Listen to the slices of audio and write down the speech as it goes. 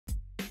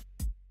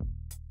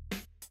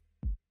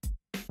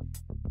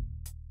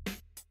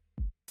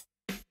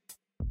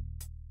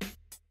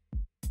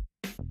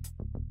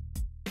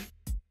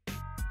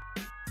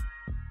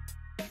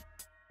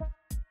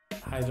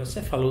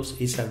Hydrocephalus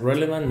is a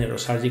relevant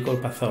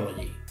neurosurgical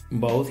pathology,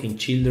 both in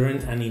children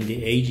and in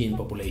the aging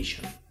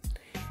population.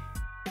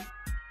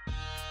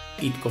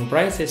 It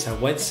comprises a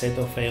wide set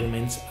of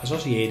ailments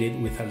associated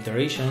with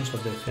alterations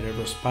of the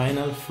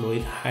cerebrospinal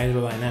fluid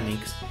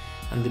hydrodynamics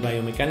and the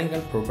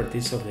biomechanical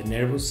properties of the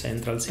nervous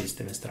central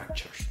system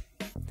structures.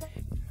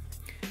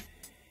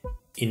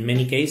 In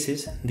many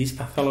cases, these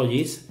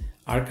pathologies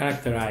are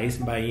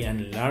characterized by an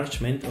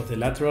enlargement of the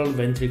lateral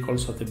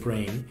ventricles of the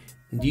brain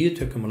due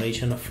to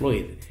accumulation of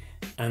fluid,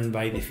 and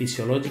by the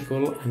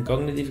physiological and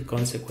cognitive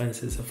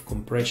consequences of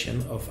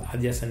compression of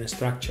adjacent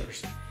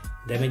structures,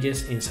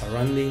 damages in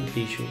surrounding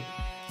tissue,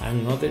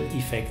 and other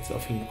effects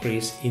of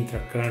increased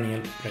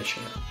intracranial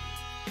pressure.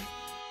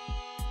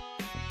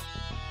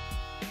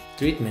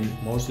 Treatment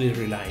mostly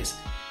relies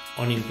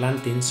on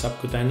implanting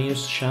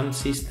subcutaneous shunt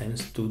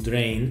systems to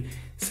drain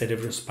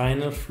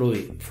cerebrospinal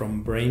fluid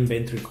from brain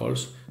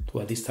ventricles to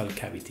a distal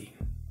cavity.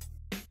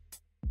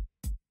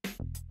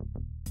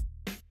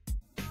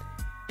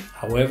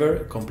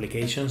 However,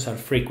 complications are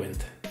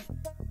frequent.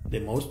 The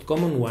most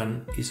common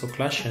one is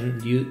occlusion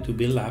due to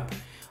buildup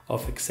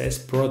of excess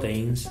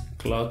proteins,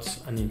 clots,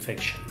 and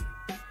infection.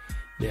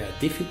 They are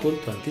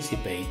difficult to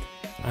anticipate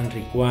and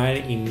require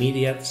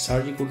immediate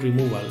surgical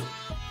removal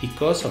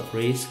because of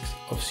risks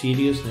of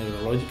serious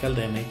neurological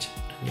damage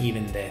and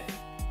even death.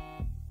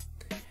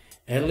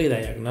 Early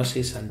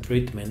diagnosis and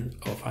treatment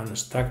of an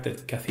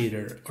obstructed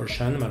catheter or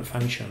shunt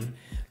malfunction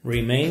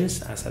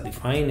remains as a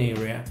defined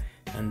area,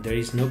 and there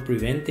is no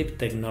preventive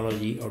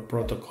technology or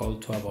protocol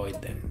to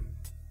avoid them.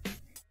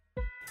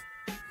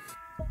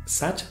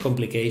 Such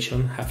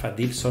complications have a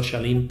deep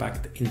social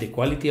impact in the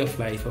quality of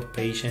life of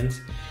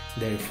patients,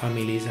 their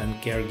families and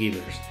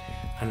caregivers,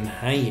 and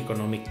high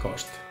economic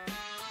cost.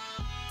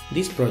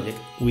 This project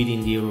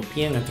within the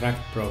European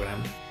ATTRACT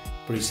program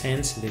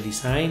presents the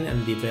design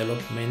and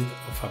development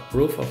of a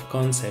proof of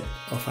concept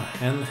of a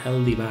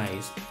handheld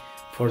device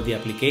for the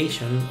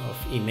application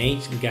of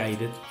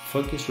image-guided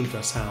focused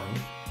ultrasound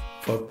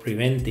for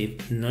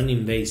preventive,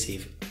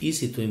 non-invasive,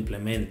 easy to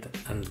implement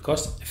and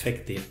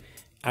cost-effective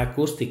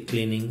acoustic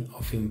cleaning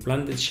of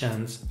implanted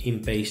shunts in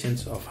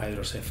patients of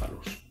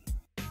hydrocephalus.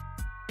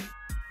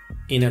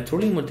 In a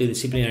truly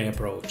multidisciplinary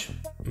approach,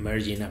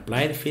 merging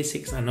applied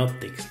physics and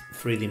optics,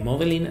 3D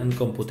modeling and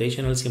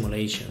computational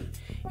simulation,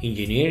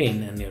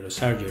 engineering and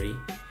neurosurgery,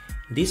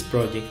 this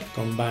project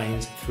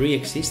combines three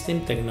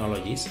existing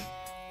technologies,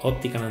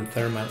 optical and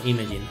thermal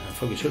imaging and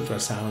focused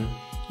ultrasound,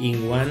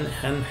 in one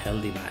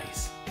handheld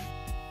device.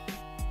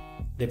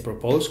 The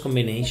proposed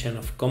combination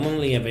of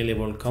commonly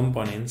available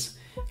components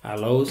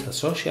allows a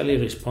socially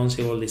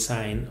responsible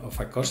design of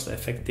a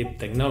cost-effective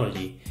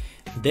technology,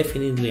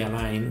 definitely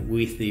aligned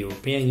with the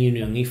European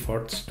Union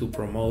efforts to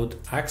promote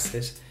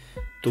access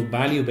to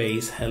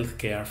value-based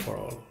healthcare for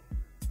all.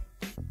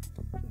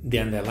 The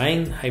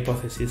underlying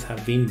hypotheses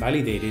have been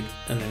validated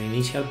and an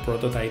initial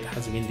prototype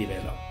has been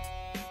developed.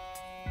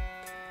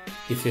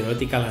 The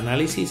theoretical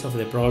analysis of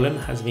the problem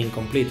has been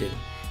completed,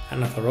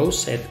 and a thorough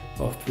set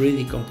of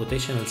 3D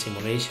computational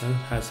simulations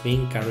has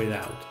been carried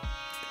out.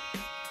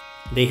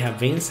 They have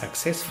been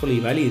successfully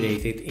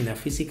validated in a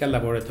physical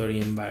laboratory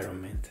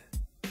environment.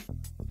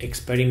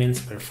 Experiments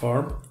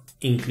performed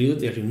include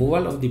the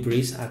removal of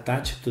debris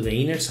attached to the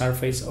inner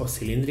surface of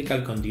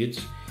cylindrical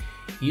conduits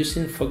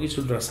using focused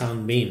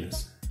ultrasound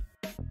beams.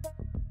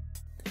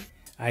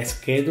 A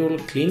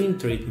scheduled cleaning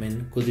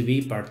treatment could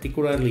be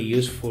particularly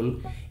useful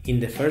in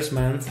the first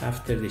months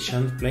after the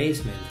shunt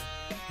placement,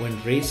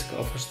 when risks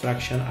of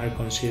obstruction are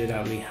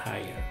considerably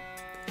higher.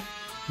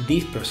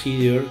 This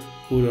procedure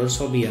could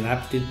also be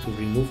adapted to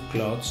remove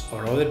clots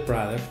or other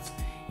products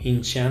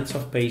in shunts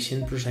of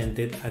patients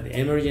presented at the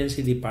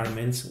emergency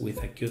departments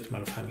with acute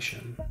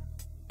malfunction.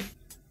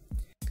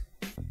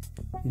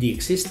 The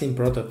existing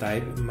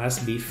prototype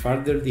must be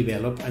further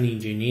developed and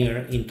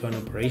engineered into an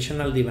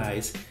operational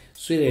device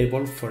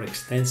suitable for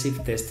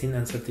extensive testing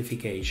and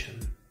certification.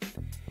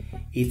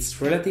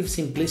 Its relative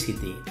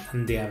simplicity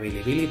and the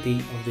availability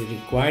of the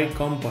required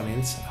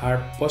components are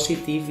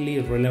positively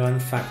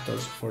relevant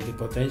factors for the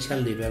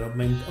potential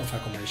development of a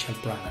commercial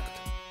product.